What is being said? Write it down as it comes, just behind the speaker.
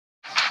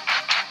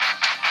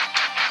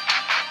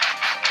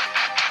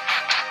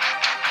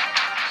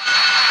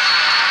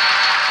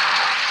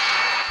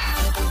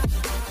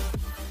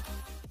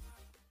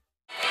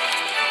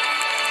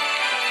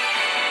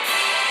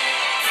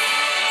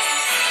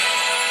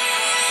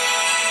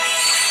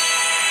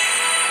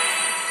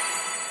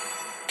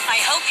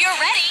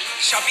ready.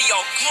 Shabio,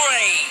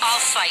 great.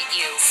 I'll fight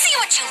you. See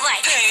what you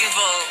like.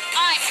 Painful.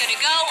 I'm gonna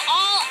go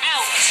all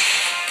out.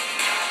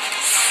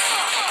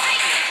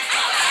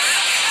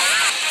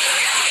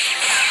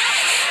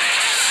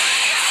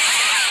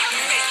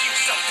 Make you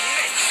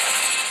submit.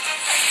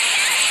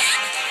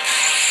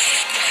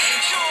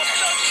 Endure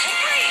the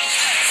treat.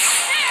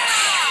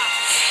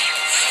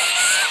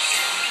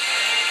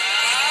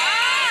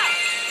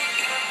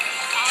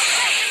 I'll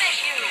decimate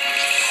you.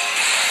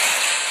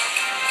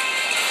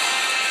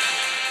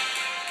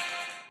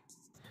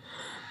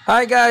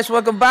 Hi guys,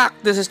 welcome back.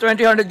 This is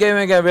 2000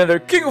 Gaming again with their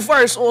King of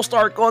Fighters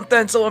All-Star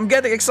content. So I'm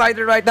getting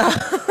excited right now.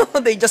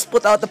 They just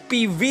put out the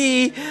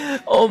PV.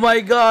 Oh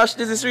my gosh,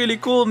 this is really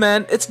cool,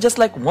 man. It's just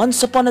like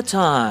once upon a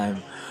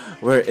time,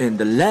 we're in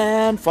the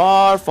land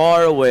far,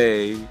 far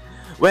away.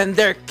 When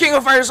their King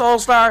of Fighters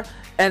All-Star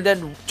and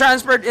then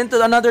transferred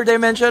into another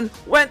dimension,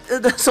 went to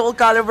the Soul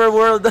Calibur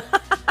world.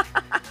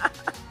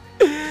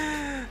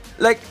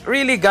 Like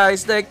really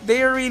guys, like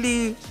they're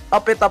really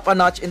up it up a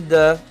notch in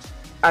the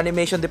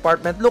animation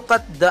department. Look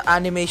at the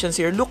animations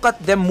here. Look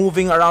at them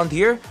moving around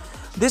here.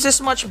 This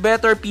is much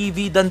better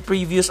PV than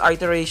previous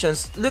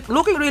iterations.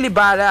 Looking really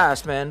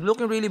badass, man.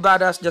 Looking really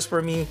badass just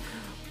for me.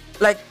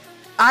 Like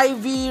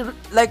Ivy,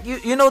 like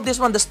you know this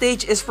one, the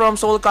stage is from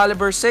Soul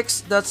Calibur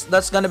 6.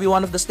 That's gonna be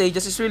one of the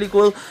stages. It's really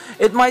cool.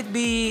 It might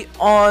be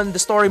on the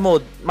story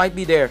mode. Might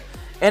be there.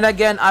 And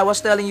again, I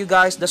was telling you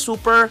guys the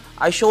super.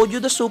 I showed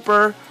you the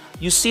super.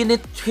 You seen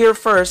it here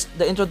first.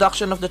 The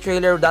introduction of the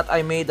trailer that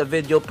I made a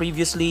video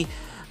previously.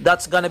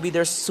 That's gonna be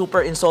their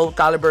super in Soul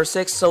Calibur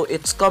 6. So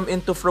it's come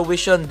into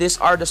fruition. These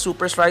are the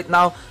supers right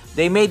now.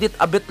 They made it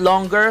a bit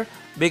longer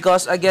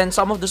because again,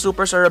 some of the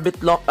supers are a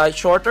bit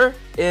shorter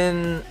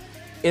in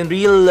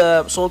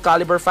real Soul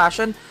Calibur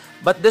fashion.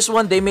 But this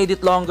one, they made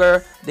it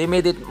longer. They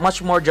made it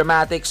much more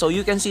dramatic. So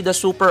you can see the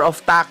super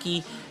of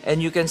Taki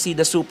and you can see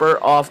the super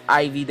of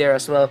Ivy there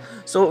as well.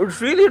 So it's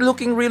really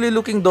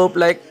looking dope.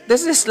 Like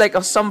this is like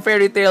some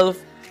fairy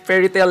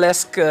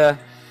tale-esque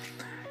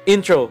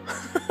intro.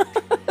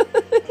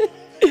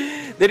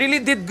 They really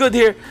did good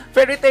here.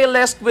 Fairy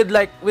tale-esque with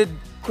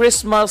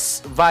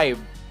Christmas vibe.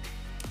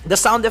 The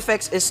sound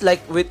effects is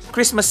like with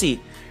Christmassy,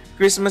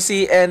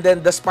 and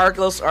then the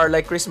sparkles are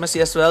like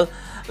Christmassy as well.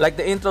 Like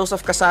the intros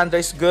of Cassandra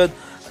is good.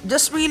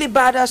 Just really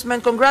badass,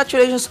 man.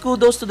 Congratulations,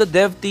 kudos to the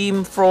dev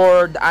team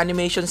for the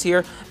animations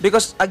here.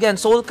 Because again,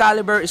 Soul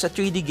Calibur is a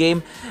 3D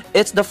game.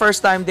 It's the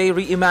first time they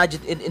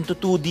reimagined it into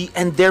 2D,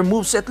 and their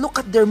moveset. Look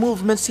at their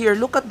movements here.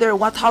 Look at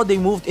how they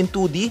moved in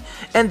 2D,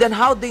 and then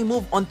how they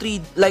move on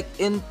 3D, like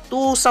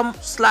into some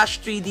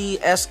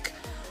 /3D-esque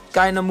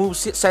kind of move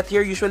set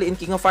here. Usually in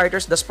King of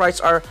Fighters, the sprites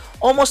are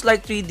almost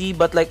like 3D,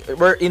 but like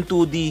we're in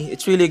 2D.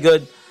 It's really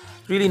good,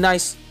 really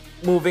nice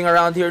moving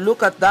around here.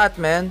 Look at that,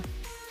 man.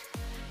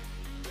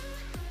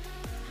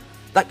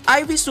 Like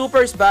Ivy super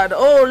is bad.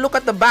 Oh, look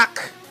at the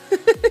back.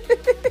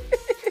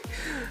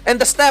 And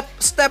the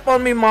step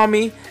on me,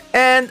 mommy.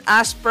 And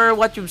as per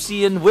what you've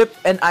seen, Whip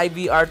and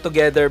Ivy are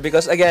together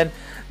because again,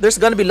 there's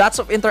gonna be lots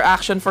of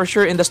interaction for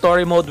sure in the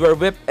story mode where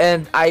Whip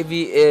and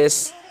Ivy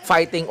is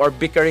fighting or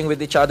bickering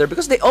with each other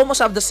because they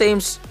almost have the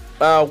same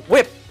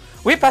whip.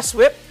 Whip has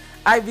whip.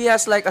 Ivy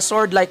has like a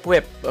sword-like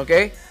whip.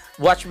 Okay,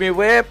 watch me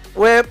whip.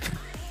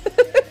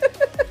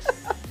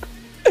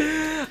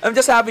 I'm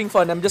just having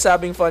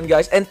fun,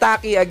 guys. And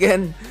Taki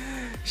again,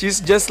 she's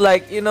just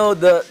like, you know,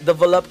 the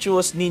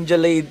voluptuous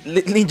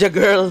ninja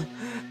girl,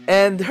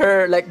 and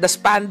her like the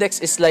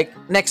spandex is like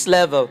next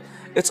level.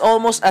 It's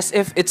almost as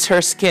if it's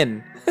her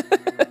skin.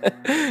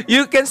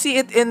 You can see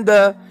it in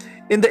the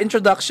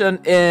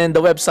introduction in the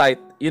website.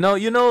 You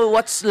know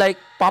what's like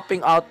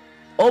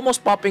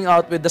almost popping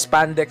out with the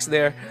spandex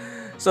there.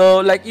 So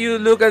like you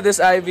look at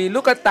this Ivy,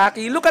 look at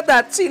Taki, look at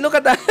that. See, look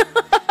at that.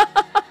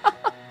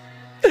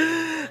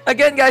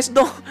 Again, guys,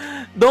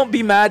 don't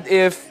be mad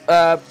if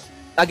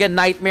again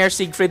Nightmare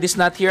Siegfried is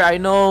not here. I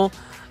know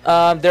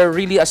they're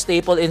really a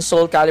staple in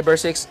Soul Calibur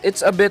 6.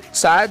 It's a bit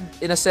sad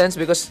in a sense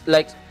because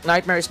like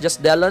Nightmare is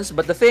just Delans,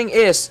 but the thing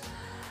is,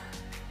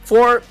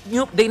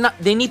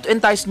 they need to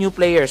entice new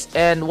players,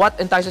 and what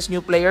entices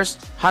new players?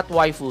 Hot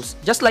waifus.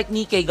 Just like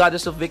Nikkei,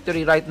 Goddess of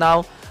Victory right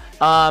now.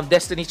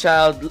 Destiny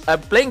Child.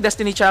 I'm playing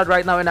Destiny Child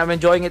right now and I'm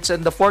enjoying it. It's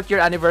in the 4th year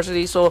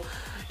anniversary. So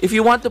if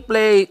you want to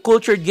play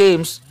cultured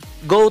games,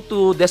 go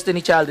to Destiny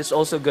Child. It's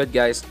also good,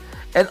 guys.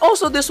 And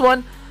also this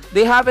one,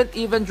 they haven't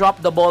even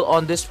dropped the ball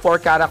on these 4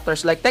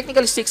 characters. Like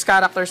technically 6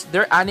 characters.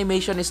 Their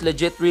animation is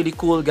legit really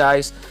cool,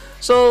 guys.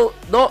 So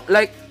no,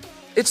 like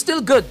it's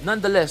still good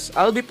nonetheless.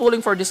 I'll be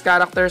pulling for this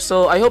character.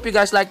 So I hope you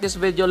guys like this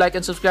video. Like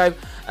and subscribe.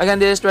 Again,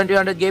 this is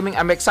 2000 Gaming.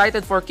 I'm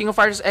excited for King of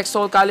Fighters X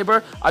Soul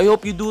Calibur. I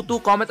hope you do too.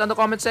 Comment on the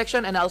comment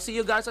section and I'll see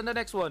you guys on the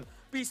next one.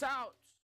 Peace out.